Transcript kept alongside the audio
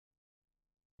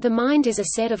The mind is a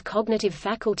set of cognitive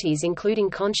faculties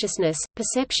including consciousness,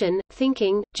 perception,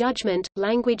 thinking, judgment,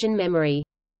 language and memory.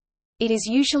 It is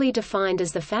usually defined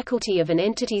as the faculty of an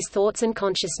entity's thoughts and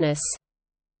consciousness.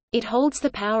 It holds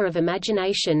the power of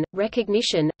imagination,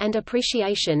 recognition, and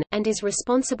appreciation, and is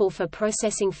responsible for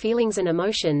processing feelings and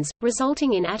emotions,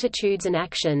 resulting in attitudes and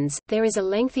actions. There is a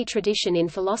lengthy tradition in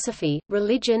philosophy,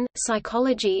 religion,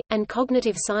 psychology, and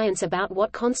cognitive science about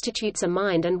what constitutes a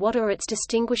mind and what are its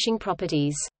distinguishing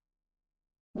properties.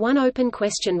 One open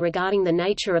question regarding the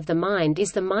nature of the mind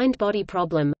is the mind-body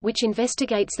problem, which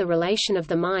investigates the relation of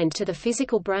the mind to the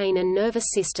physical brain and nervous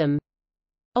system.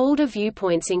 Older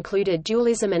viewpoints included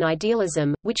dualism and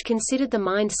idealism, which considered the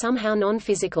mind somehow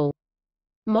non-physical.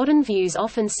 Modern views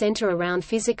often center around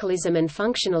physicalism and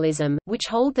functionalism, which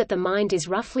hold that the mind is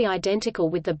roughly identical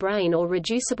with the brain or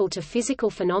reducible to physical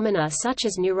phenomena such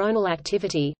as neuronal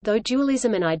activity, though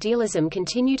dualism and idealism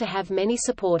continue to have many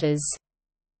supporters.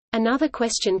 Another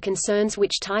question concerns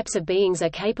which types of beings are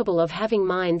capable of having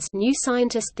minds. New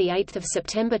Scientist, 8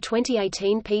 September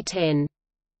 2018, p. 10.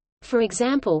 For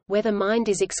example, whether mind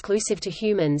is exclusive to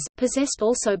humans, possessed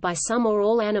also by some or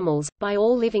all animals, by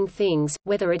all living things,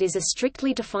 whether it is a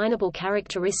strictly definable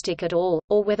characteristic at all,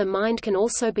 or whether mind can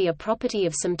also be a property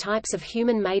of some types of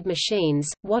human-made machines.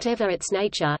 Whatever its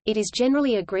nature, it is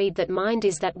generally agreed that mind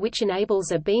is that which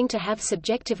enables a being to have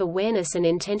subjective awareness and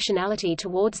intentionality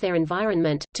towards their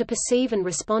environment, to perceive and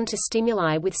respond to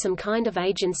stimuli with some kind of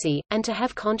agency, and to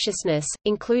have consciousness,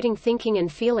 including thinking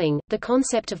and feeling. The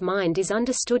concept of mind is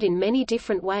understood in many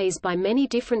different ways by many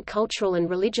different cultural and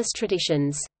religious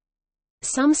traditions.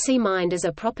 Some see mind as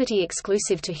a property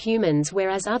exclusive to humans,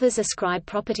 whereas others ascribe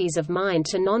properties of mind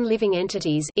to non-living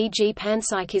entities, e.g.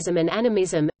 panpsychism and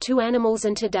animism, to animals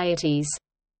and to deities.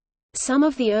 Some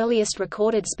of the earliest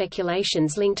recorded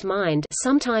speculations linked mind,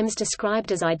 sometimes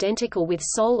described as identical with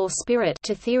soul or spirit,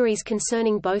 to theories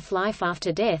concerning both life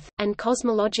after death, and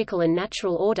cosmological and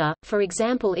natural order, for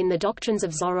example in the doctrines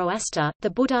of Zoroaster, the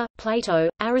Buddha, Plato,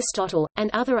 Aristotle, and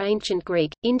other ancient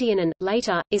Greek, Indian and,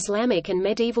 later, Islamic and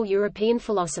medieval European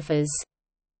philosophers.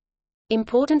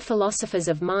 Important philosophers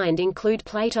of mind include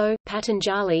Plato,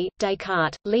 Patanjali,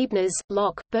 Descartes, Leibniz,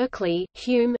 Locke, Berkeley,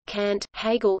 Hume, Kant,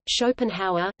 Hegel,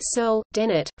 Schopenhauer, Searle,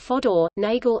 Dennett, Fodor,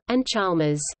 Nagel, and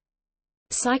Chalmers.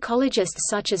 Psychologists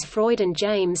such as Freud and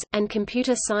James, and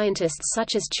computer scientists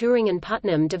such as Turing and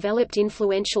Putnam developed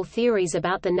influential theories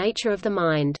about the nature of the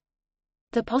mind.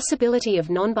 The possibility of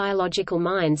non-biological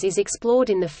minds is explored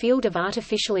in the field of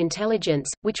artificial intelligence,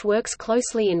 which works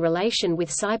closely in relation with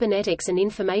cybernetics and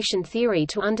information theory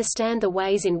to understand the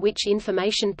ways in which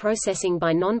information processing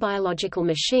by non-biological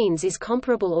machines is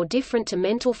comparable or different to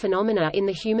mental phenomena in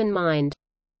the human mind.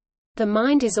 The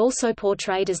mind is also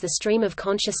portrayed as the stream of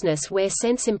consciousness where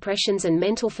sense impressions and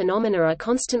mental phenomena are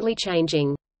constantly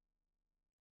changing.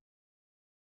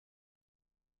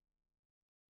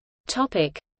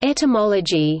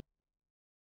 Etymology.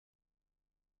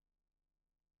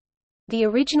 The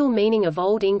original meaning of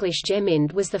Old English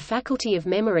gemind was the faculty of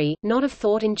memory, not of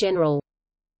thought in general.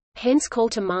 Hence call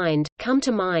to mind, come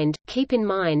to mind, keep in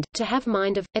mind, to have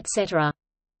mind of, etc.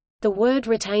 The word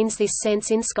retains this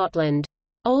sense in Scotland.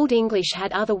 Old English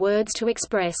had other words to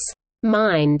express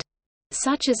mind,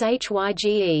 such as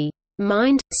hyge,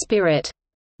 mind, spirit.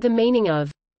 The meaning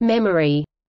of memory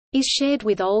is shared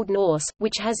with Old Norse,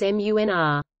 which has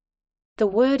munr. The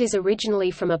word is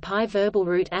originally from a PIE verbal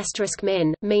root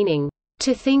 *men, meaning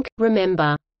to think,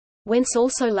 remember, whence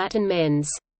also Latin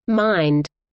mens, mind,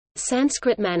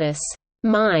 Sanskrit manas,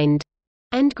 mind,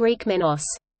 and Greek menos,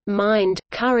 mind,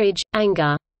 courage,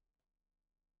 anger.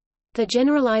 The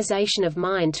generalization of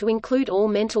mind to include all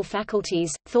mental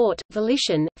faculties, thought,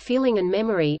 volition, feeling and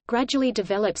memory, gradually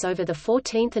develops over the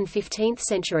 14th and 15th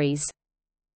centuries.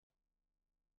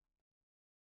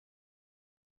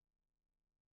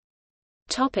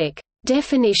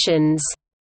 Definitions.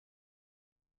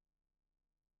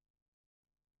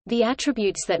 The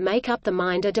attributes that make up the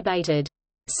mind are debated.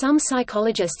 Some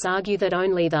psychologists argue that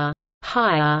only the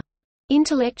higher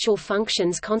intellectual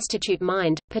functions constitute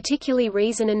mind, particularly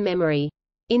reason and memory.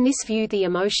 In this view, the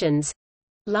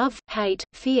emotions—love, hate,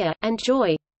 fear, and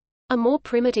joy—are more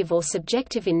primitive or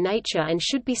subjective in nature and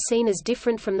should be seen as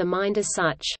different from the mind as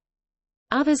such.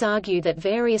 Others argue that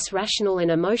various rational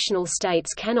and emotional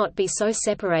states cannot be so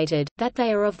separated, that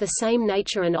they are of the same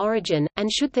nature and origin, and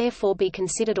should therefore be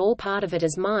considered all part of it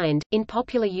as mind. In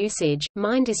popular usage,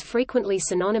 mind is frequently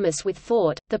synonymous with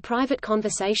thought, the private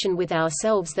conversation with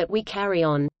ourselves that we carry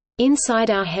on inside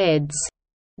our heads.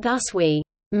 Thus we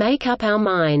make up our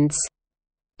minds,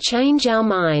 change our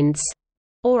minds,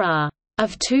 or are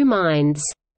of two minds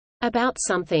about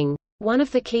something. One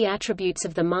of the key attributes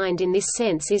of the mind in this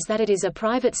sense is that it is a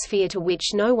private sphere to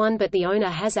which no one but the owner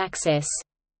has access.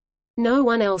 No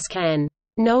one else can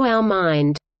know our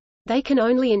mind. They can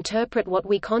only interpret what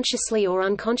we consciously or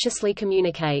unconsciously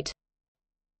communicate.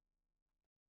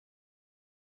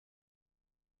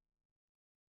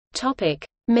 Topic: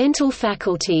 Mental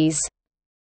faculties.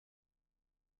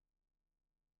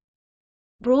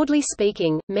 Broadly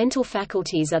speaking, mental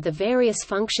faculties are the various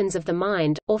functions of the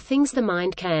mind, or things the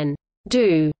mind can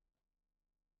do.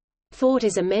 Thought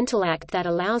is a mental act that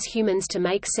allows humans to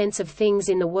make sense of things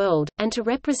in the world, and to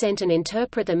represent and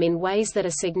interpret them in ways that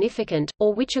are significant,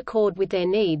 or which accord with their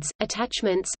needs,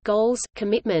 attachments, goals,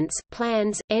 commitments,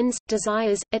 plans, ends,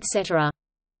 desires, etc.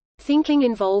 Thinking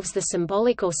involves the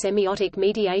symbolic or semiotic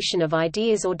mediation of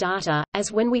ideas or data,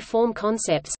 as when we form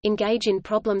concepts, engage in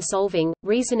problem-solving,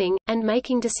 reasoning, and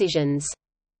making decisions.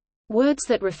 Words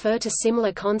that refer to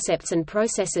similar concepts and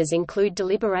processes include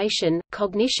deliberation,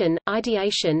 cognition,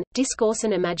 ideation, discourse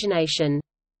and imagination.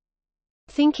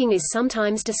 Thinking is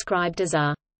sometimes described as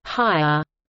a higher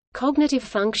cognitive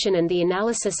function, and the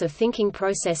analysis of thinking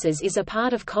processes is a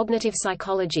part of cognitive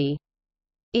psychology.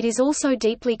 It is also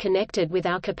deeply connected with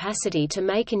our capacity to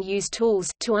make and use tools,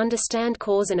 to understand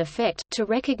cause and effect, to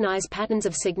recognize patterns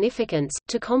of significance,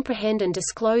 to comprehend and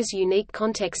disclose unique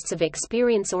contexts of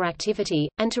experience or activity,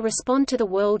 and to respond to the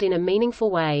world in a meaningful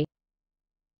way.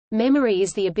 Memory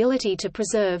is the ability to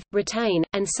preserve, retain,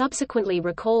 and subsequently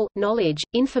recall knowledge,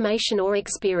 information or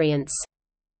experience.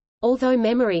 Although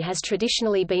memory has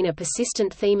traditionally been a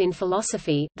persistent theme in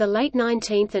philosophy, the late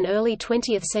 19th and early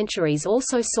 20th centuries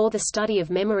also saw the study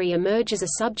of memory emerge as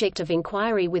a subject of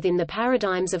inquiry within the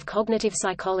paradigms of cognitive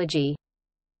psychology.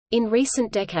 In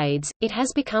recent decades, it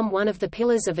has become one of the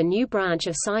pillars of a new branch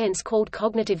of science called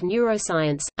cognitive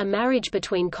neuroscience, a marriage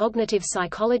between cognitive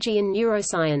psychology and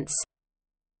neuroscience.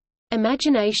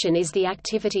 Imagination is the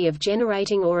activity of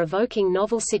generating or evoking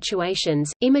novel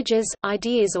situations, images,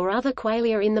 ideas or other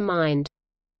qualia in the mind.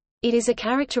 It is a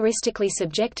characteristically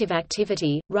subjective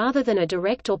activity, rather than a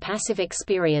direct or passive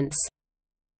experience.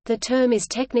 The term is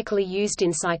technically used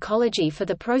in psychology for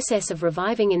the process of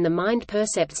reviving in the mind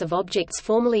percepts of objects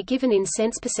formerly given in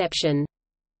sense perception.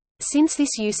 Since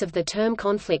this use of the term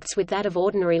conflicts with that of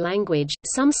ordinary language,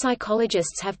 some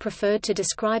psychologists have preferred to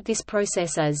describe this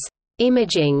process as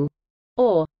imaging,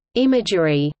 or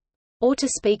imagery, or to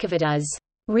speak of it as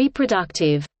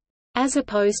reproductive, as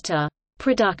opposed to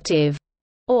productive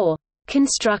or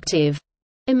constructive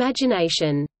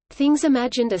imagination. Things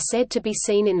imagined are said to be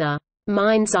seen in the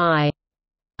mind's eye.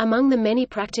 Among the many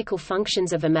practical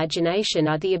functions of imagination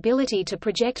are the ability to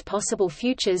project possible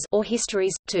futures or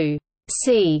histories, to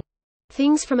see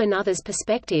things from another's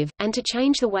perspective, and to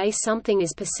change the way something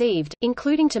is perceived,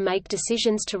 including to make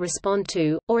decisions to respond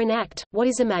to, or enact, what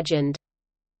is imagined.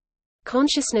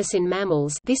 Consciousness in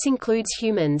mammals, this includes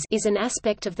humans, is an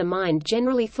aspect of the mind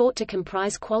generally thought to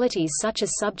comprise qualities such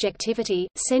as subjectivity,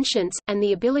 sentience, and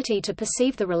the ability to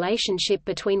perceive the relationship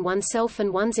between oneself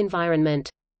and one's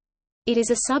environment. It is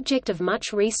a subject of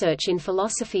much research in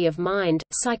philosophy of mind,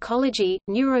 psychology,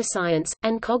 neuroscience,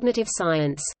 and cognitive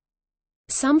science.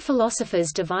 Some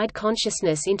philosophers divide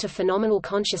consciousness into phenomenal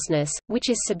consciousness, which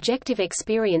is subjective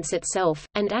experience itself,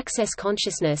 and access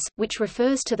consciousness, which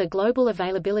refers to the global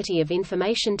availability of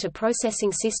information to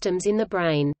processing systems in the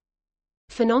brain.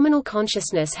 Phenomenal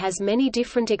consciousness has many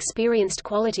different experienced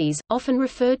qualities, often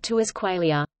referred to as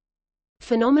qualia.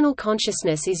 Phenomenal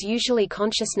consciousness is usually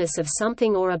consciousness of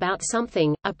something or about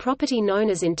something, a property known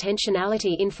as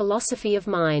intentionality in philosophy of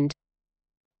mind.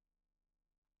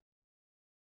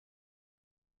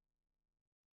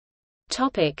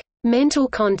 Topic: Mental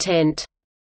content.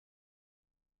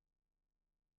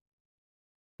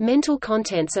 Mental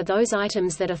contents are those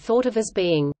items that are thought of as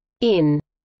being in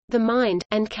the mind,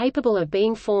 and capable of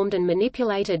being formed and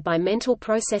manipulated by mental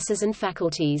processes and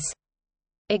faculties.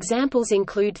 Examples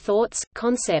include thoughts,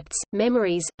 concepts,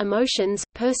 memories, emotions,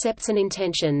 percepts and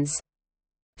intentions.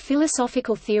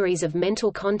 Philosophical theories of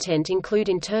mental content include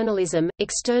internalism,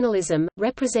 externalism,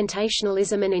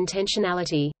 representationalism and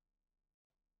intentionality.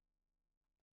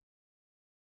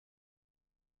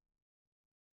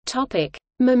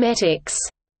 Memetics.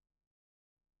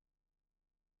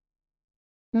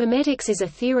 Memetics is a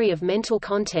theory of mental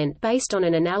content based on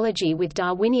an analogy with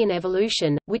Darwinian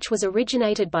evolution, which was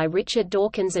originated by Richard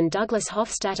Dawkins and Douglas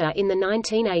Hofstadter in the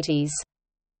 1980s.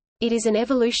 It is an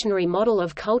evolutionary model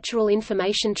of cultural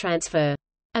information transfer.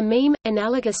 A meme,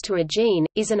 analogous to a gene,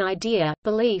 is an idea,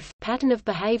 belief, pattern of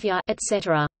behavior,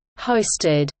 etc.,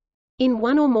 hosted in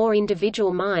one or more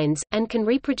individual minds, and can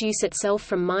reproduce itself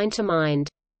from mind to mind.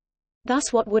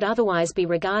 Thus what would otherwise be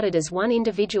regarded as one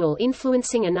individual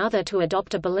influencing another to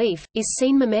adopt a belief, is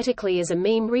seen memetically as a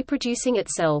meme reproducing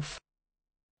itself.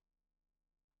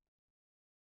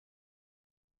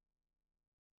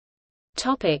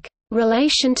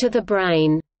 Relation to the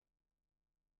brain.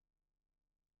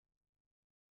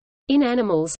 In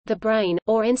animals, the brain,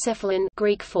 or encephalon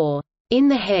Greek for in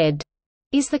the head,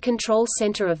 is the control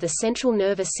center of the central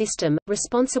nervous system,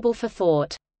 responsible for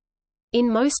thought. In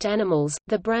most animals,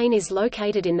 the brain is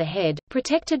located in the head,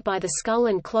 protected by the skull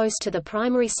and close to the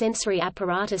primary sensory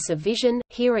apparatus of vision,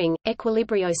 hearing,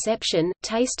 equilibrioception,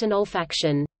 taste and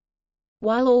olfaction.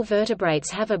 While all vertebrates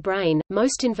have a brain,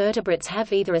 most invertebrates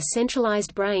have either a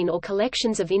centralized brain or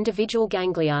collections of individual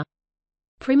ganglia.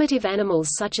 Primitive animals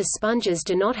such as sponges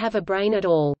do not have a brain at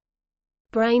all.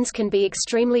 Brains can be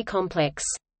extremely complex.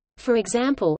 For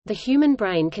example, the human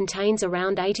brain contains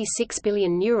around 86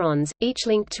 billion neurons, each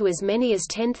linked to as many as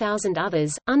 10,000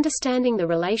 others. Understanding the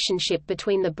relationship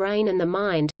between the brain and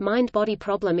the mind-body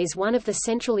problem is one of the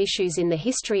central issues in the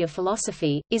history of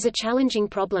philosophy, is a challenging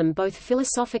problem both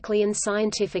philosophically and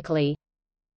scientifically.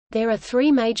 There are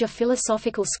three major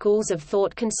philosophical schools of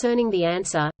thought concerning the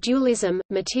answer: dualism,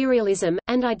 materialism,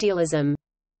 and idealism.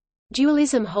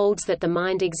 Dualism holds that the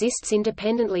mind exists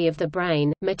independently of the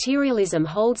brain, materialism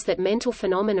holds that mental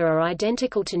phenomena are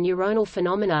identical to neuronal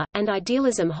phenomena, and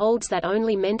idealism holds that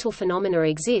only mental phenomena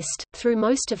exist. Through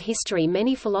most of history,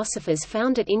 many philosophers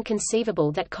found it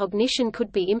inconceivable that cognition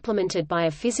could be implemented by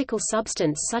a physical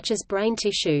substance such as brain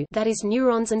tissue, that is,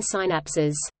 neurons and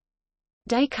synapses.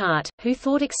 Descartes, who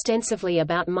thought extensively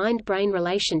about mind-brain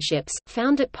relationships,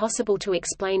 found it possible to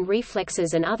explain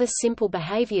reflexes and other simple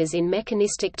behaviors in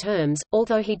mechanistic terms,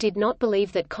 although he did not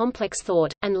believe that complex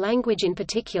thought, and language in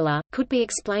particular, could be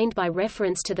explained by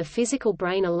reference to the physical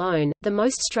brain alone. The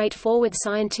most straightforward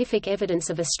scientific evidence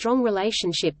of a strong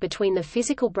relationship between the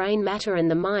physical brain matter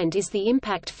and the mind is the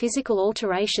impact physical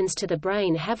alterations to the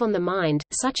brain have on the mind,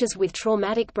 such as with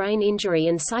traumatic brain injury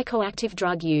and psychoactive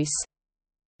drug use.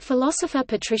 Philosopher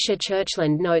Patricia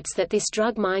Churchland notes that this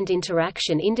drug-mind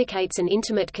interaction indicates an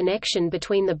intimate connection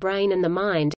between the brain and the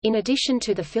mind. In addition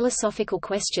to the philosophical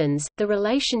questions, the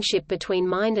relationship between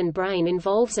mind and brain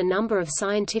involves a number of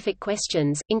scientific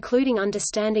questions, including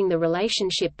understanding the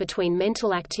relationship between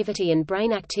mental activity and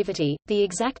brain activity, the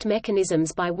exact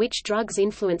mechanisms by which drugs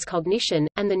influence cognition,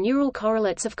 and the neural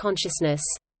correlates of consciousness.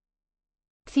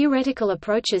 Theoretical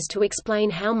approaches to explain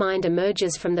how mind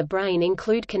emerges from the brain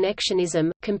include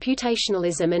connectionism,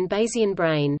 computationalism and Bayesian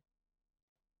brain.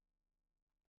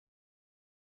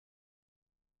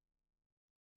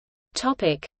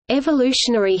 Topic: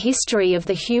 Evolutionary history of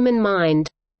the human mind.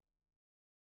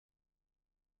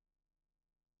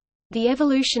 The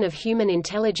evolution of human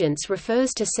intelligence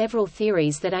refers to several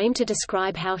theories that aim to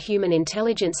describe how human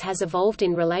intelligence has evolved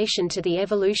in relation to the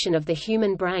evolution of the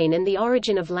human brain and the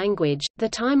origin of language. The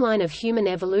timeline of human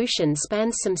evolution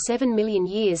spans some 7 million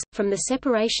years, from the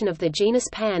separation of the genus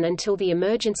Pan until the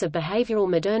emergence of behavioral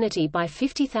modernity by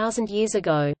 50,000 years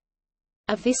ago.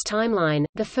 Of this timeline,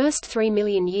 the first 3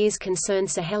 million years concern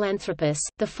Sahelanthropus,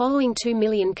 the following 2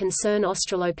 million concern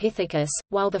Australopithecus,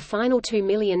 while the final 2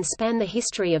 million span the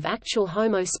history of actual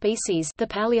Homo species, the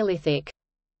Paleolithic.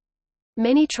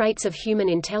 Many traits of human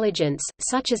intelligence,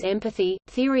 such as empathy,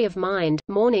 theory of mind,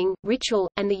 mourning, ritual,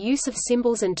 and the use of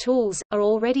symbols and tools, are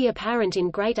already apparent in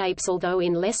great apes, although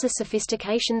in lesser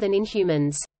sophistication than in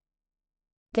humans.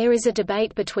 There is a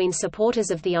debate between supporters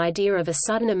of the idea of a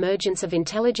sudden emergence of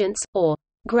intelligence, or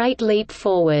great leap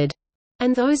forward,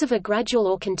 and those of a gradual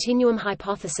or continuum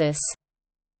hypothesis.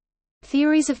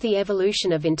 Theories of the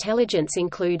evolution of intelligence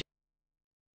include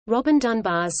Robin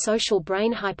Dunbar's social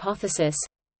brain hypothesis,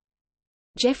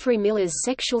 Geoffrey Miller's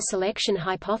sexual selection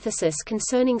hypothesis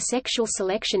concerning sexual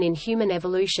selection in human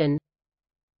evolution,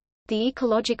 the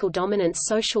ecological dominance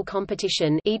social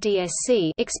competition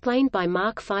 (EDSC) explained by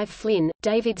Mark V. Flynn,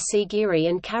 David C. Geary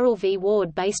and Carol V.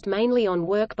 Ward, based mainly on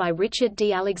work by Richard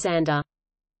D. Alexander.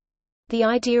 The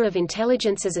idea of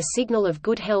intelligence as a signal of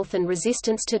good health and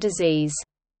resistance to disease.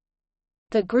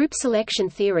 The group selection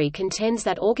theory contends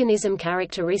that organism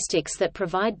characteristics that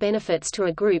provide benefits to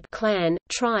a group, clan,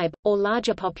 tribe, or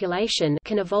larger population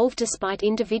can evolve despite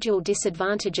individual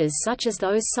disadvantages such as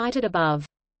those cited above.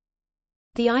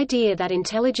 The idea that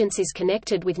intelligence is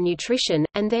connected with nutrition,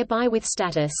 and thereby with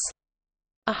status.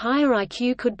 A higher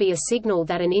IQ could be a signal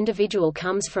that an individual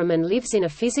comes from and lives in a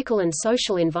physical and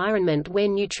social environment where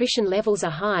nutrition levels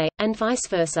are high, and vice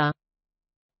versa.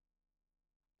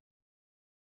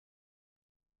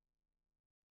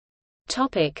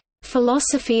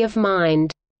 Philosophy of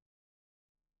mind.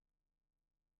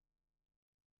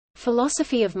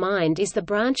 Philosophy of mind is the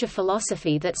branch of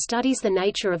philosophy that studies the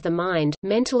nature of the mind,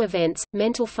 mental events,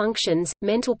 mental functions,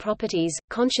 mental properties,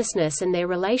 consciousness and their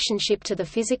relationship to the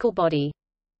physical body.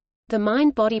 The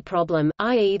mind-body problem,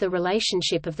 i.e. the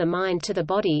relationship of the mind to the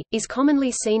body, is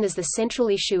commonly seen as the central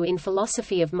issue in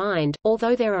philosophy of mind,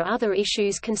 although there are other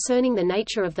issues concerning the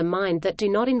nature of the mind that do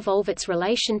not involve its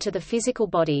relation to the physical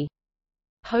body.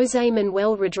 José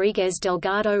Manuel Rodríguez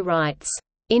Delgado writes,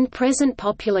 "In present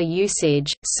popular usage,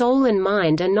 soul and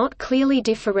mind are not clearly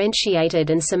differentiated,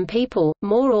 and some people,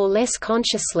 more or less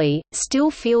consciously, still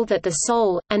feel that the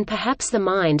soul, and perhaps the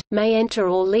mind, may enter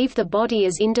or leave the body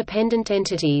as independent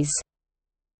entities."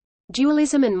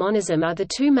 Dualism and monism are the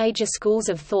two major schools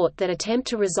of thought that attempt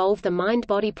to resolve the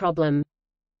mind-body problem.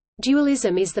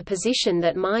 Dualism is the position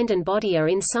that mind and body are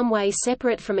in some way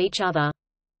separate from each other.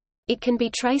 It can be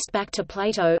traced back to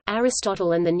Plato,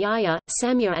 Aristotle and the Nyaya,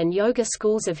 Samkhya and Yoga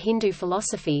schools of Hindu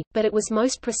philosophy, but it was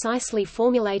most precisely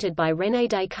formulated by René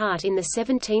Descartes in the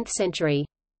 17th century.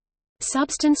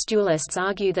 Substance dualists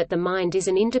argue that the mind is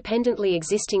an independently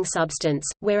existing substance,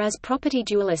 whereas property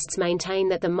dualists maintain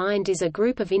that the mind is a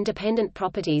group of independent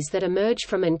properties that emerge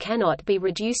from and cannot be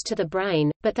reduced to the brain,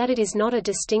 but that it is not a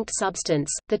distinct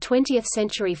substance. The 20th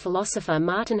century philosopher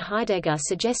Martin Heidegger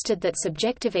suggested that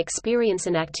subjective experience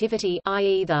and activity,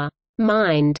 i.e. the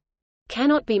mind,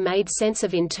 cannot be made sense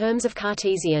of in terms of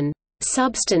Cartesian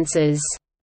substances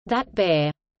that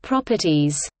bear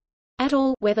properties at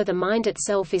all, whether the mind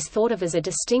itself is thought of as a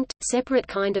distinct, separate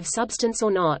kind of substance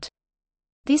or not.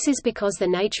 This is because the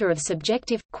nature of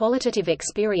subjective, qualitative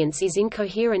experience is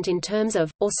incoherent in terms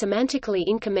of, or semantically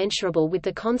incommensurable with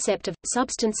the concept of,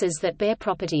 substances that bear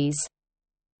properties.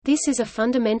 This is a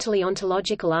fundamentally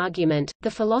ontological argument.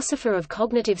 The philosopher of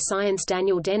cognitive science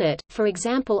Daniel Dennett, for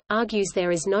example, argues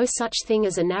there is no such thing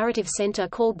as a narrative center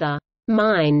called the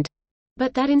mind,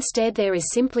 but that instead there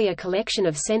is simply a collection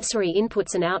of sensory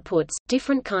inputs and outputs,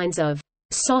 different kinds of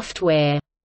software,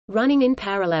 running in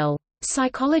parallel.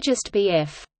 Psychologist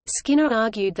B.F. Skinner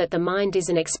argued that the mind is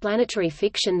an explanatory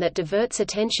fiction that diverts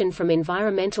attention from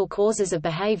environmental causes of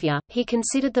behavior. He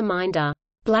considered the mind a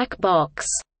black box,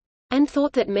 and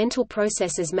thought that mental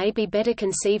processes may be better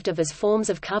conceived of as forms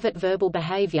of covert verbal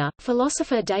behavior.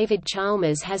 Philosopher David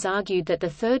Chalmers has argued that the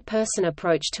third-person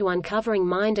approach to uncovering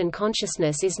mind and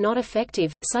consciousness is not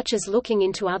effective, such as looking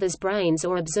into others' brains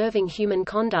or observing human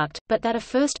conduct, but that a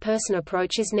first-person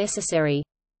approach is necessary.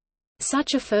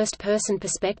 Such a first-person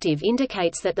perspective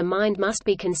indicates that the mind must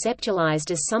be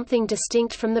conceptualized as something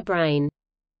distinct from the brain.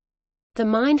 The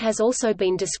mind has also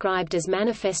been described as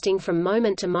manifesting from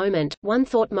moment to moment, one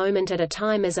thought moment at a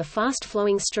time, as a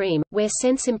fast-flowing stream, where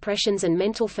sense impressions and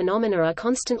mental phenomena are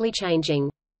constantly changing.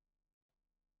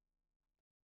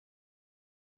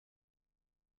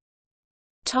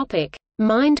 Topic: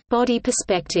 Mind-body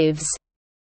perspectives.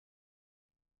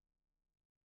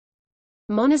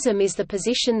 Monism is the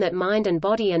position that mind and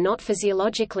body are not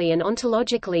physiologically and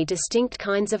ontologically distinct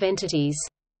kinds of entities.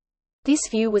 This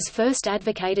view was first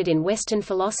advocated in Western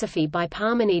philosophy by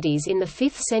Parmenides in the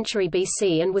 5th century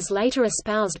BC and was later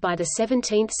espoused by the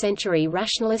 17th century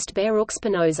rationalist Baruch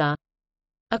Spinoza.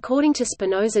 According to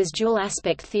Spinoza's dual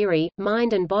aspect theory,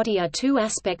 mind and body are two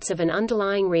aspects of an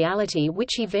underlying reality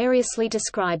which he variously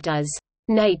described as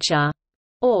nature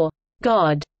or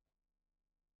God.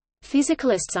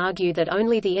 Physicalists argue that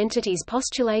only the entities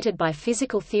postulated by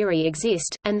physical theory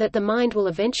exist, and that the mind will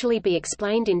eventually be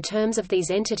explained in terms of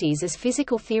these entities as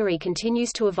physical theory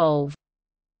continues to evolve.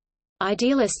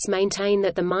 Idealists maintain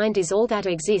that the mind is all that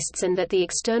exists and that the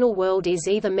external world is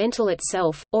either mental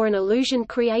itself, or an illusion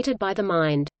created by the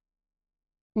mind.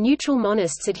 Neutral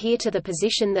monists adhere to the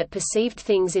position that perceived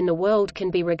things in the world can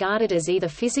be regarded as either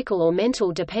physical or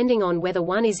mental depending on whether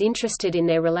one is interested in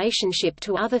their relationship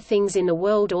to other things in the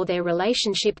world or their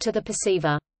relationship to the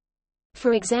perceiver.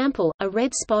 For example, a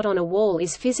red spot on a wall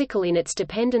is physical in its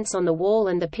dependence on the wall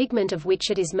and the pigment of which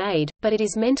it is made, but it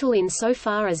is mental in so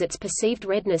far as its perceived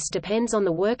redness depends on the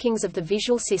workings of the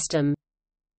visual system.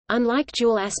 Unlike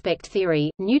dual aspect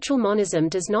theory, neutral monism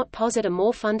does not posit a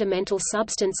more fundamental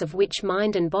substance of which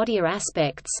mind and body are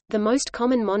aspects. The most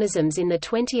common monisms in the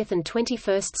 20th and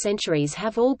 21st centuries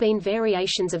have all been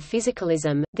variations of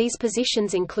physicalism. These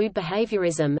positions include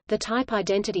behaviorism, the type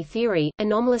identity theory,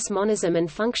 anomalous monism, and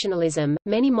functionalism.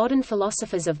 Many modern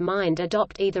philosophers of mind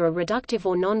adopt either a reductive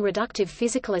or non-reductive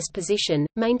physicalist position,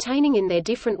 maintaining in their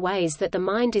different ways that the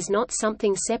mind is not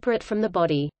something separate from the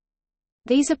body.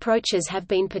 These approaches have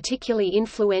been particularly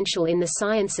influential in the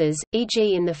sciences,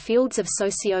 e.g. in the fields of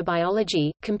sociobiology,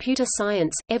 computer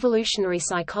science, evolutionary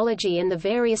psychology and the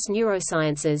various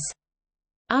neurosciences.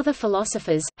 Other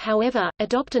philosophers, however,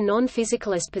 adopt a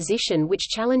non-physicalist position which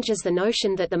challenges the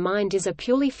notion that the mind is a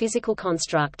purely physical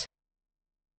construct.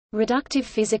 Reductive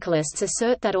physicalists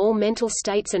assert that all mental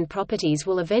states and properties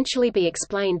will eventually be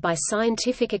explained by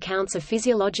scientific accounts of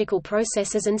physiological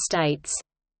processes and states.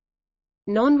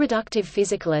 Non-reductive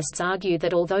physicalists argue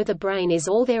that although the brain is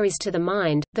all there is to the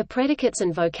mind, the predicates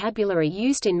and vocabulary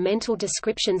used in mental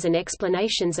descriptions and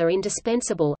explanations are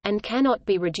indispensable, and cannot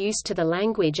be reduced to the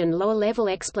language and lower-level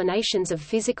explanations of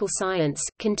physical science.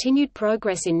 Continued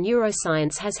progress in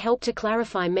neuroscience has helped to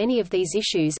clarify many of these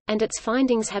issues, and its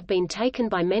findings have been taken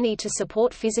by many to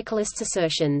support physicalists'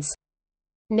 assertions.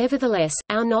 Nevertheless,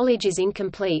 our knowledge is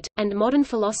incomplete, and modern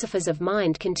philosophers of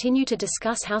mind continue to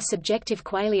discuss how subjective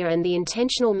qualia and the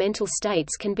intentional mental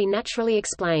states can be naturally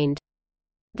explained.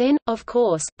 Then, of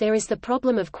course, there is the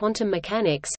problem of quantum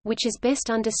mechanics, which is best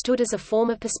understood as a form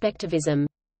of perspectivism.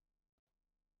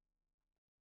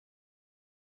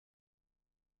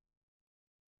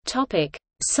 Topic: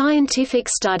 Scientific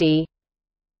study.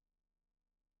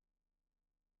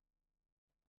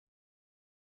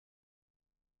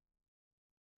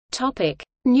 Topic: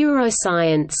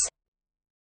 Neuroscience.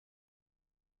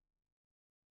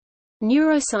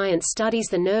 Neuroscience studies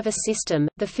the nervous system,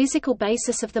 the physical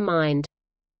basis of the mind.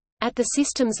 At the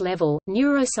systems level,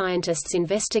 neuroscientists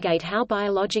investigate how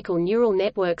biological neural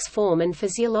networks form and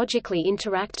physiologically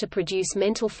interact to produce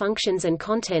mental functions and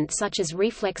content such as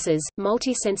reflexes,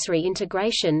 multisensory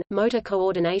integration, motor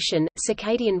coordination,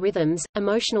 circadian rhythms,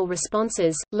 emotional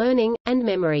responses, learning, and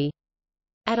memory.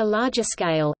 At a larger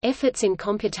scale, efforts in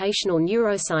computational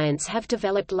neuroscience have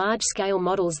developed large-scale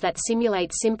models that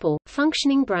simulate simple,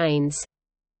 functioning brains.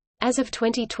 As of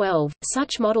 2012,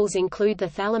 such models include the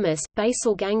thalamus,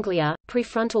 basal ganglia,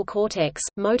 prefrontal cortex,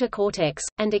 motor cortex,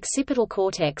 and occipital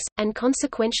cortex, and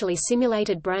consequentially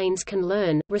simulated brains can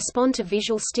learn, respond to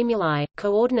visual stimuli,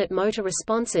 coordinate motor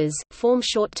responses, form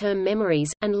short-term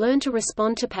memories, and learn to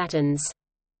respond to patterns.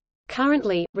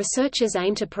 Currently, researchers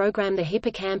aim to program the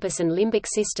hippocampus and limbic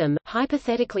system,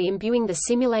 hypothetically imbuing the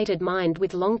simulated mind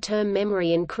with long-term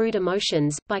memory and crude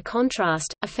emotions. By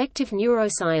contrast, affective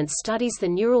neuroscience studies the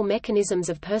neural mechanisms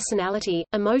of personality,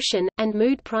 emotion, and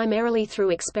mood primarily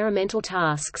through experimental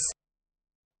tasks.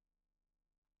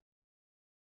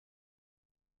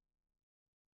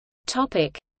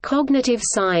 Topic: Cognitive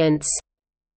science.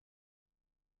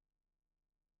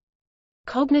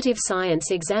 Cognitive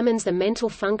science examines the mental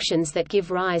functions that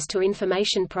give rise to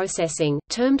information processing,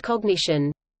 termed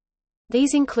cognition.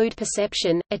 These include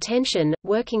perception, attention,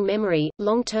 working memory,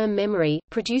 long-term memory,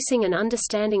 producing and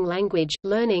understanding language,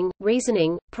 learning,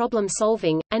 reasoning,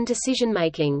 problem-solving, and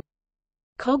decision-making.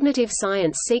 Cognitive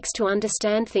science seeks to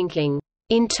understand thinking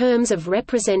in terms of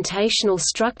representational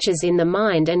structures in the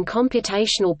mind and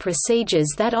computational procedures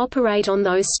that operate on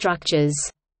those structures.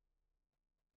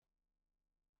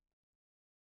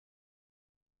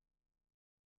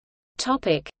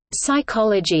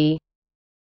 Psychology.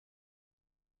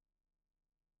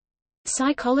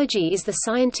 Psychology is the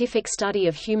scientific study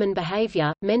of human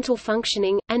behavior, mental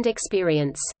functioning, and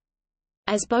experience.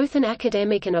 As both an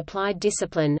academic and applied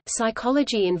discipline,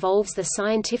 psychology involves the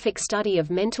scientific study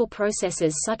of mental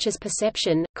processes such as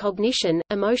perception, cognition,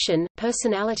 emotion,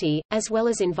 personality, as well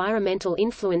as environmental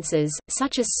influences,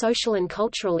 such as social and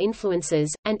cultural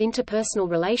influences, and interpersonal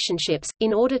relationships,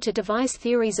 in order to devise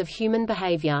theories of human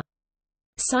behavior.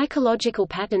 Psychological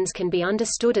patterns can be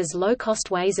understood as low-cost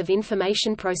ways of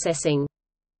information processing.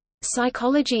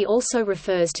 Psychology also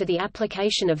refers to the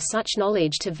application of such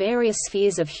knowledge to various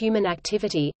spheres of human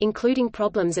activity, including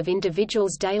problems of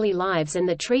individuals' daily lives and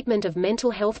the treatment of mental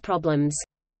health problems.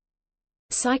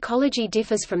 Psychology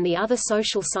differs from the other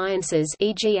social sciences,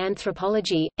 e.g.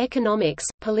 anthropology, economics,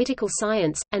 political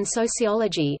science, and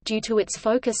sociology, due to its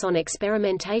focus on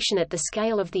experimentation at the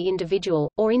scale of the individual,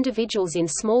 or individuals in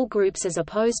small groups as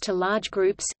opposed to large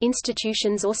groups,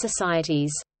 institutions or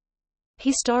societies.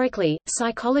 Historically,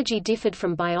 psychology differed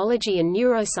from biology and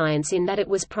neuroscience in that it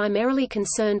was primarily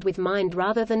concerned with mind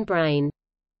rather than brain.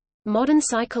 Modern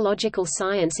psychological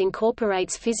science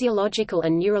incorporates physiological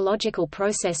and neurological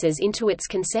processes into its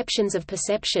conceptions of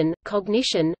perception,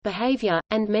 cognition, behavior,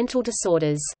 and mental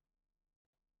disorders.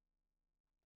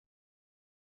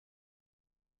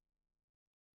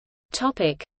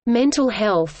 Topic: Mental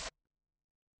health.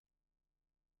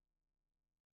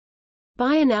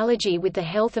 By analogy with the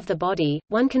health of the body,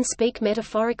 one can speak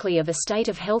metaphorically of a state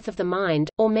of health of the mind,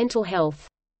 or mental health.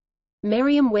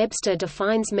 Merriam-Webster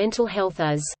defines mental health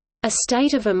as a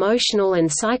state of emotional and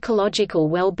psychological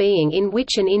well-being in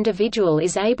which an individual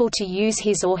is able to use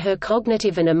his or her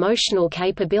cognitive and emotional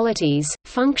capabilities,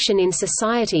 function in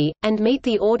society, and meet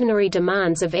the ordinary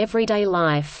demands of everyday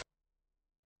life.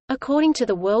 According to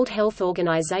the World Health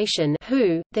Organization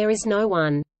 (WHO), there is no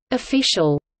one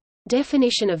official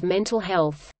definition of mental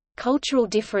health. Cultural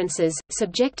differences,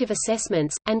 subjective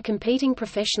assessments, and competing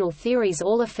professional theories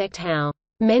all affect how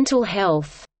mental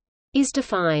health is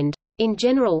defined. In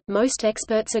general, most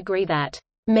experts agree that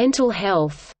mental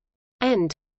health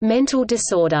and mental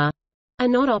disorder are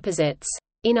not opposites.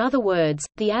 In other words,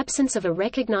 the absence of a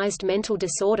recognized mental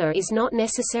disorder is not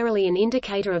necessarily an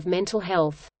indicator of mental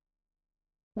health.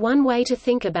 One way to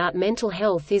think about mental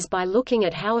health is by looking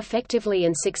at how effectively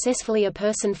and successfully a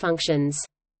person functions.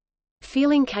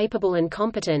 Feeling capable and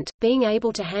competent, being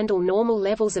able to handle normal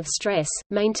levels of stress,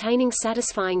 maintaining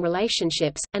satisfying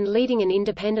relationships, and leading an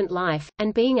independent life,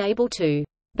 and being able to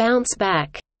bounce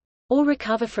back or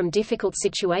recover from difficult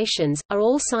situations, are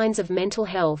all signs of mental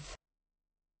health.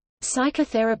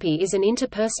 Psychotherapy is an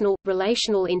interpersonal,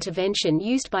 relational intervention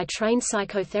used by trained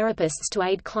psychotherapists to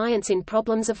aid clients in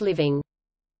problems of living.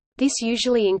 This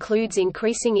usually includes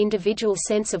increasing individual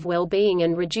sense of well-being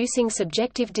and reducing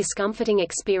subjective discomforting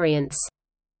experience.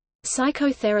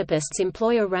 Psychotherapists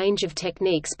employ a range of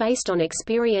techniques based on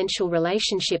experiential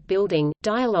relationship building,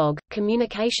 dialogue,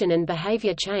 communication and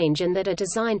behavior change, and that are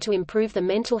designed to improve the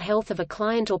mental health of a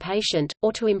client or patient,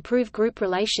 or to improve group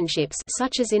relationships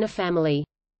such as in a family.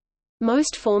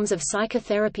 Most forms of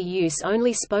psychotherapy use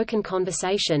only spoken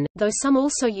conversation, though some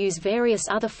also use various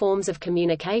other forms of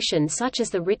communication such as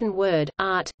the written word,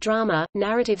 art, drama,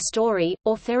 narrative story,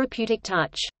 or therapeutic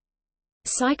touch.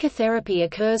 Psychotherapy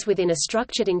occurs within a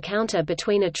structured encounter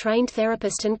between a trained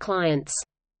therapist and clients.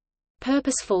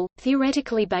 Purposeful,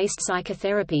 theoretically based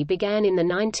psychotherapy began in the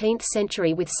 19th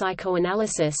century with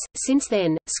psychoanalysis. Since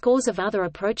then, scores of other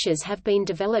approaches have been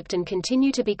developed and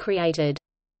continue to be created.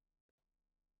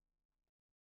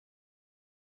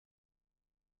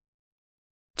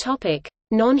 Topic: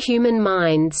 Non-human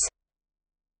minds.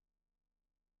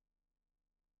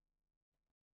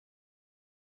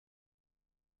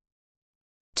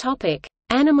 Topic: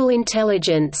 Animal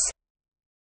intelligence.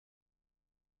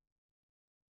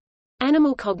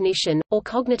 Animal cognition, or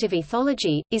cognitive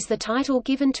ethology, is the title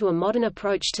given to a modern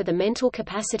approach to the mental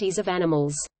capacities of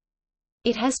animals.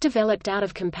 It has developed out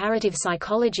of comparative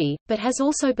psychology, but has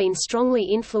also been strongly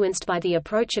influenced by the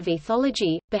approach of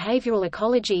ethology, behavioral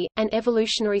ecology, and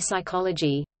evolutionary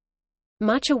psychology.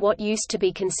 Much of what used to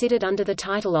be considered under the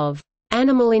title of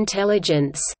animal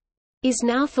intelligence is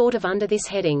now thought of under this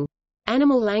heading.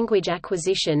 Animal language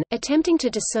acquisition, attempting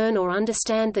to discern or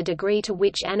understand the degree to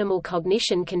which animal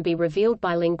cognition can be revealed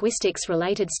by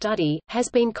linguistics-related study, has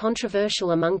been controversial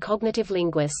among cognitive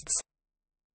linguists.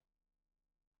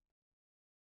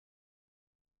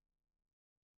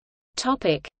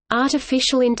 Topic: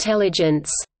 Artificial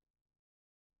intelligence.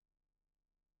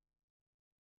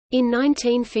 In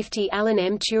 1950, Alan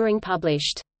M. Turing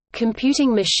published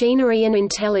Computing Machinery and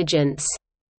Intelligence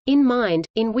in Mind,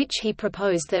 in which he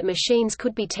proposed that machines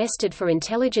could be tested for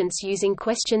intelligence using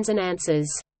questions and answers.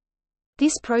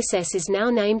 This process is now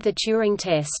named the Turing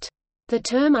test. The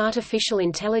term artificial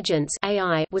intelligence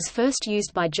 (AI) was first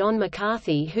used by John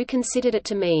McCarthy, who considered it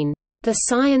to mean the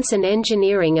science and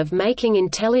engineering of making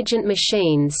intelligent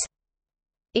machines.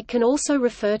 It can also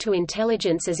refer to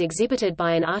intelligence as exhibited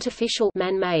by an artificial,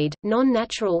 man-made,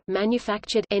 non-natural,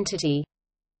 manufactured entity.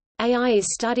 AI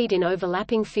is studied in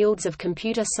overlapping fields of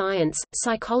computer science,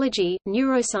 psychology,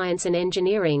 neuroscience and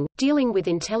engineering, dealing with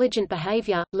intelligent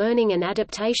behavior, learning and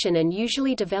adaptation, and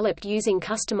usually developed using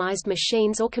customized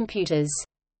machines or computers.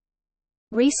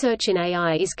 Research in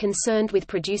AI is concerned with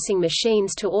producing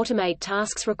machines to automate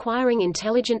tasks requiring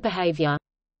intelligent behavior.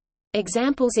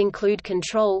 Examples include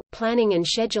control, planning and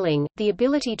scheduling, the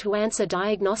ability to answer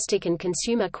diagnostic and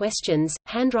consumer questions,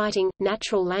 handwriting,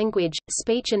 natural language,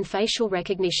 speech and facial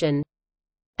recognition.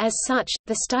 As such,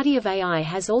 the study of AI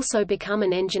has also become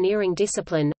an engineering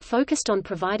discipline, focused on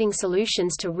providing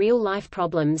solutions to real-life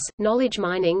problems, knowledge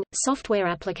mining, software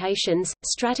applications,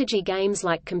 strategy games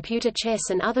like computer chess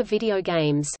and other video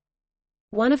games.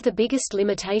 One of the biggest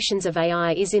limitations of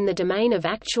AI is in the domain of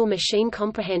actual machine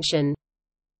comprehension.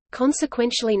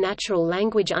 Consequentially, natural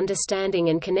language understanding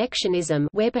and connectionism,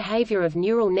 where behavior of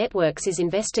neural networks is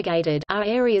investigated, are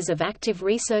areas of active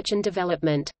research and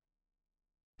development.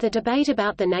 The debate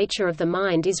about the nature of the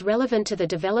mind is relevant to the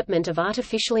development of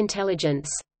artificial intelligence.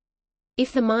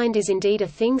 If the mind is indeed a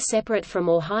thing separate from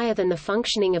or higher than the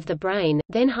functioning of the brain,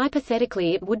 then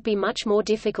hypothetically it would be much more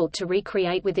difficult to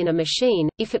recreate within a machine,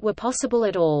 if it were possible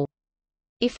at all.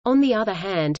 If, on the other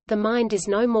hand, the mind is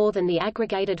no more than the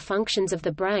aggregated functions of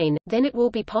the brain, then it will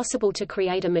be possible to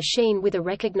create a machine with a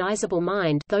recognizable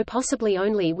mind, though possibly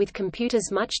only with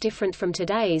computers much different from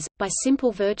today's, by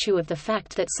simple virtue of the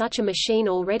fact that such a machine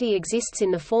already exists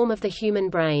in the form of the human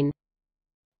brain.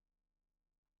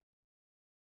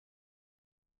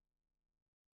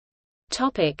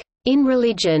 In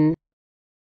religion.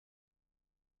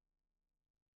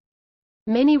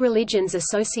 Many religions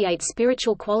associate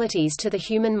spiritual qualities to the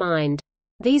human mind.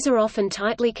 These are often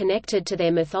tightly connected to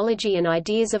their mythology and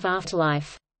ideas of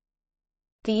afterlife.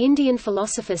 The Indian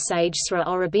philosopher sage Sri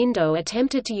Aurobindo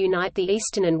attempted to unite the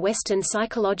Eastern and Western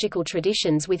psychological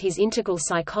traditions with his integral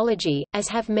psychology, as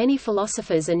have many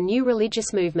philosophers and new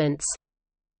religious movements.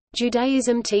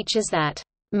 Judaism teaches that,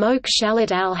 Mokh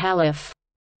shalit al-halaf,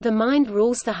 the mind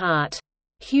rules the heart.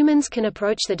 Humans can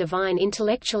approach the divine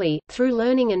intellectually, through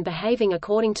learning and behaving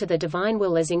according to the divine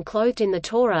will as enclosed in the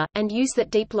Torah, and use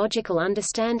that deep logical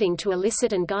understanding to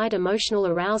elicit and guide emotional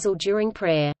arousal during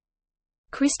prayer.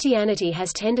 Christianity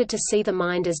has tended to see the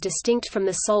mind as distinct from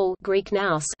the soul, Greek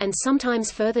nous, and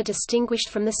sometimes further distinguished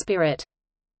from the spirit.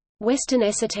 Western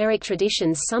esoteric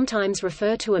traditions sometimes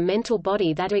refer to a mental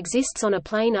body that exists on a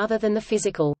plane other than the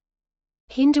physical.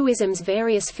 Hinduism's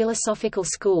various philosophical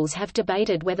schools have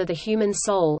debated whether the human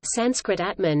soul, Sanskrit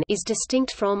Atman, is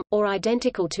distinct from, or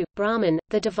identical to, Brahman,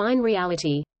 the divine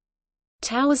reality.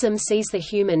 Taoism sees the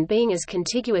human being as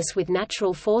contiguous with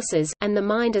natural forces, and the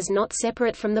mind as not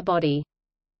separate from the body.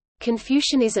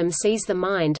 Confucianism sees the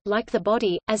mind, like the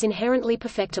body, as inherently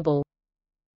perfectible.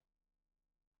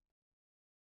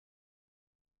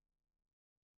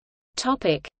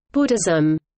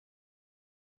 Buddhism.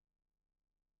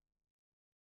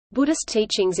 Buddhist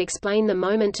teachings explain the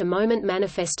moment-to-moment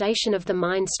manifestation of the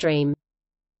mind stream.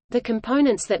 The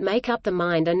components that make up the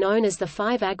mind are known as the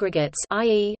five aggregates,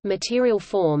 i.e., material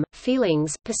form,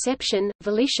 feelings, perception,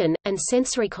 volition, and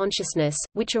sensory consciousness,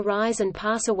 which arise and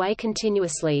pass away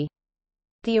continuously.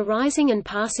 The arising and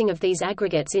passing of these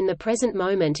aggregates in the present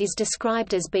moment is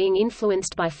described as being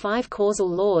influenced by five causal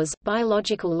laws,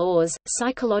 biological laws,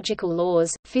 psychological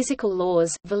laws, physical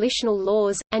laws, volitional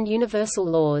laws, and universal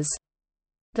laws.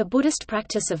 The Buddhist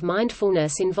practice of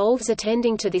mindfulness involves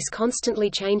attending to this constantly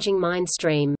changing mind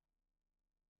stream.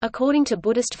 According to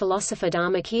Buddhist philosopher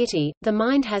Dharmakirti, the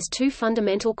mind has two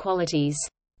fundamental qualities,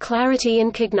 clarity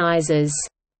and cognizers.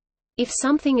 If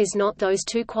something is not those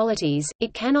two qualities,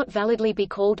 it cannot validly be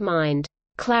called mind.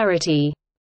 Clarity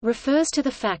refers to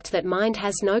the fact that mind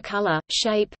has no color,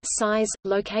 shape, size,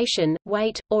 location,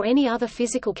 weight, or any other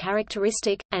physical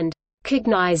characteristic, and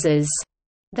cognizers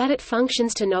that it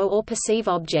functions to know or perceive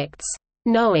objects.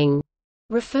 Knowing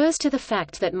refers to the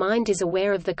fact that mind is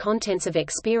aware of the contents of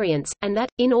experience, and that,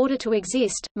 in order to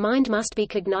exist, mind must be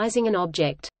cognizing an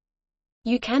object.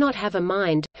 You cannot have a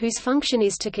mind, whose function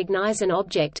is to cognize an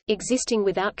object, existing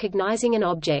without cognizing an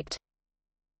object.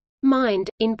 Mind,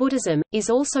 in Buddhism, is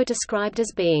also described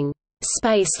as being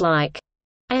space-like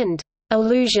and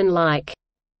illusion-like.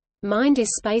 Mind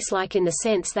is space-like in the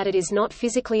sense that it is not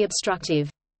physically obstructive.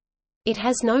 It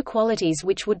has no qualities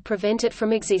which would prevent it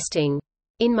from existing.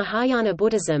 In Mahayana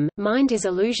Buddhism, mind is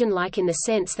illusion-like in the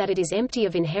sense that it is empty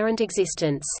of inherent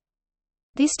existence.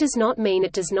 This does not mean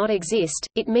it does not exist,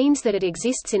 it means that it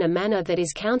exists in a manner that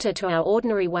is counter to our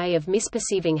ordinary way of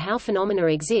misperceiving how phenomena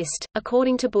exist,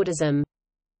 according to Buddhism.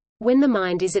 When the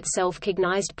mind is itself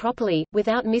cognized properly,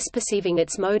 without misperceiving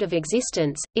its mode of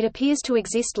existence, it appears to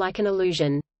exist like an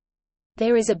illusion.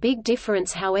 There is a big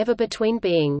difference however between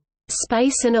being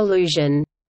space and illusion,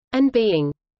 and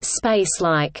being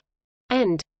space-like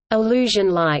and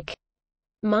illusion-like.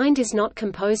 Mind is not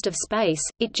composed of space,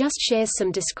 it just shares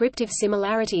some descriptive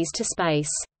similarities to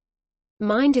space.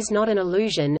 Mind is not an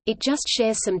illusion, it just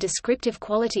shares some descriptive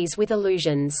qualities with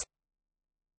illusions.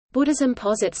 Buddhism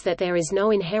posits that there is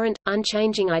no inherent,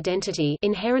 unchanging identity,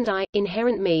 inherent I,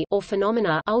 inherent me, or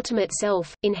phenomena, ultimate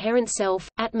self, inherent self,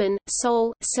 Atman,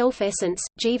 soul, self-essence,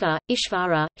 jiva,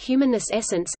 ishvara, humanness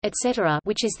essence, etc.,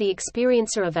 which is the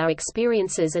experiencer of our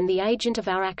experiences and the agent of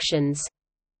our actions.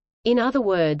 In other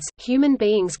words, human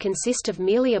beings consist of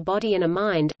merely a body and a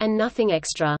mind, and nothing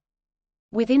extra.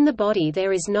 Within the body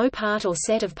there is no part or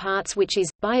set of parts which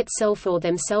is, by itself or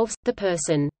themselves, the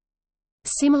person.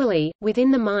 Similarly,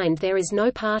 within the mind there is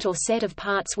no part or set of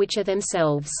parts which are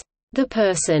themselves the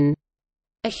person.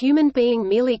 A human being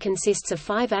merely consists of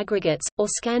five aggregates, or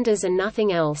skandhas, and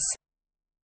nothing else.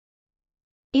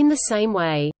 In the same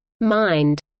way,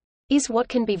 mind is what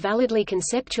can be validly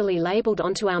conceptually labeled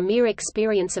onto our mere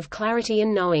experience of clarity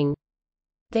and knowing.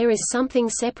 There is something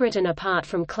separate and apart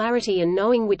from clarity and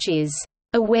knowing which is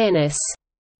awareness.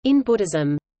 In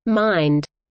Buddhism, mind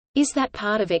Is that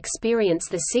part of experience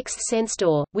the sixth sense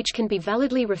door, which can be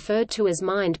validly referred to as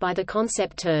mind by the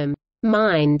concept term,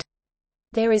 mind?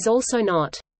 There is also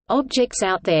not objects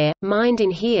out there, mind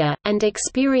in here, and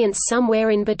experience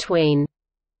somewhere in between.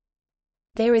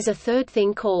 There is a third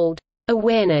thing called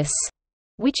awareness,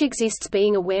 which exists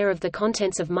being aware of the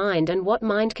contents of mind and what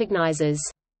mind cognizes.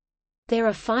 There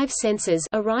are five senses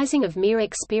arising of mere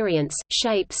experience: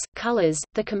 shapes, colors,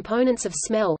 the components of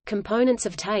smell, components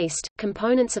of taste,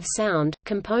 components of sound,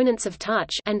 components of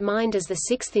touch, and mind as the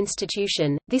sixth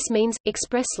institution. This means,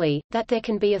 expressly, that there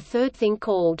can be a third thing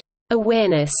called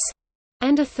awareness,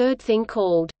 and a third thing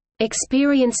called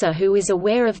experiencer who is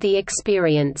aware of the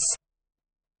experience.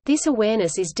 This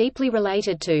awareness is deeply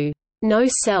related to no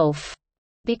self,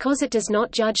 because it does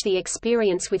not judge the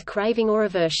experience with craving or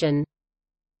aversion.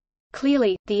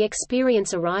 Clearly, the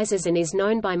experience arises and is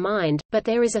known by mind, but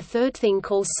there is a third thing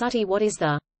called sati, what is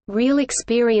the real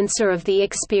experiencer of the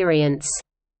experience,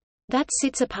 that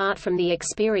sits apart from the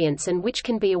experience and which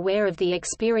can be aware of the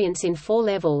experience in four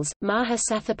levels: maha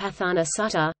sathapathana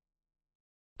sutta,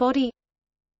 body,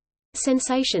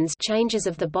 sensations, changes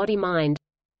of the body-mind,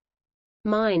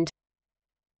 mind,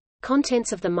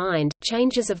 contents of the mind,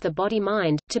 changes of the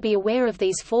body-mind. To be aware of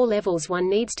these four levels, one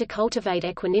needs to cultivate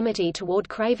equanimity toward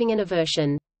craving and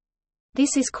aversion.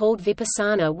 This is called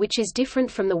vipassana, which is different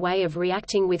from the way of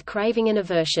reacting with craving and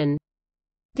aversion.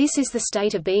 This is the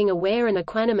state of being aware and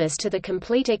equanimous to the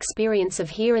complete experience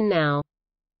of here and now.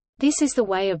 This is the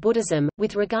way of Buddhism,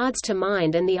 with regards to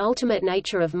mind and the ultimate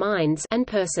nature of minds and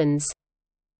persons.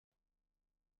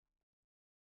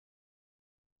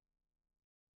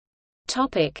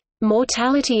 Topic: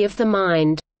 Mortality of the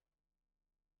mind.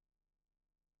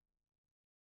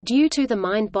 Due to the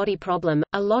mind-body problem,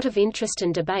 a lot of interest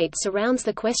and debate surrounds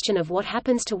the question of what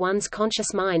happens to one's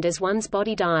conscious mind as one's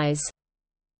body dies.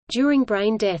 During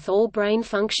brain death, all brain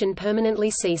function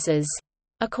permanently ceases.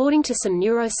 According to some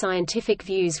neuroscientific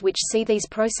views which see these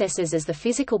processes as the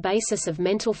physical basis of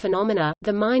mental phenomena,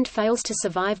 the mind fails to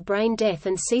survive brain death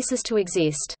and ceases to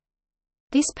exist.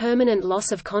 This permanent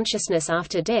loss of consciousness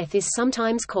after death is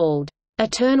sometimes called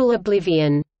eternal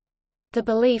oblivion. The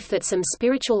belief that some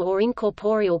spiritual or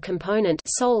incorporeal component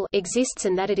soul exists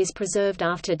and that it is preserved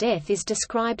after death is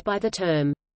described by the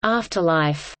term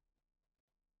afterlife.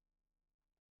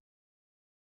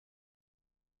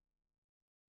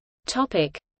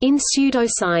 In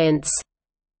pseudoscience.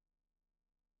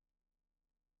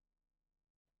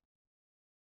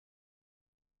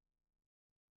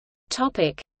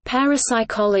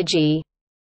 Parapsychology.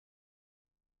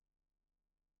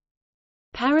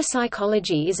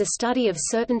 Parapsychology is a study of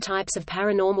certain types of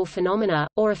paranormal phenomena,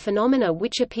 or a phenomena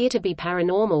which appear to be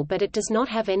paranormal but it does not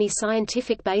have any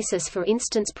scientific basis, for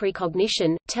instance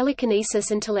precognition,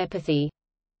 telekinesis and telepathy.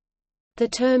 The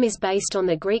term is based on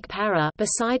the Greek para,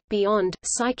 beside, beyond,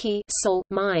 psyche, soul,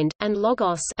 mind, and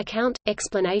logos, account,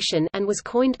 explanation, and was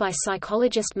coined by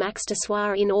psychologist Max de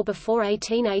Soir in or before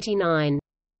 1889.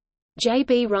 J.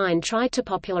 B. Rhine tried to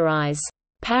popularize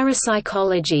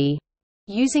parapsychology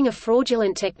using a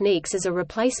fraudulent techniques as a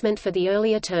replacement for the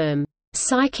earlier term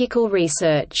psychical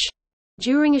research,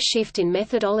 during a shift in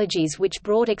methodologies which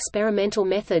brought experimental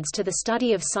methods to the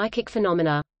study of psychic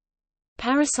phenomena.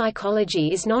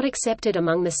 Parapsychology is not accepted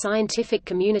among the scientific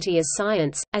community as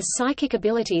science, as psychic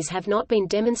abilities have not been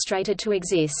demonstrated to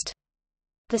exist.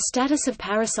 The status of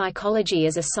parapsychology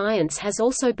as a science has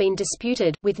also been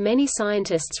disputed, with many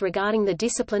scientists regarding the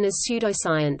discipline as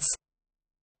pseudoscience.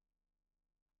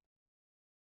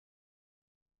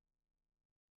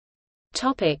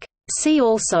 See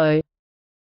also: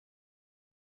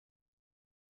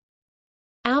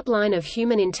 Outline of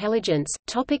human intelligence,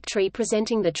 topic tree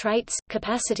presenting the traits,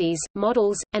 capacities,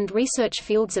 models, and research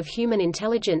fields of human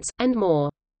intelligence, and more.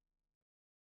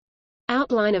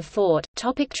 Outline of thought,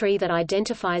 topic tree that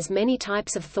identifies many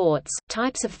types of thoughts,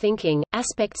 types of thinking,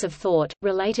 aspects of thought,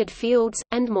 related fields,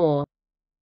 and more.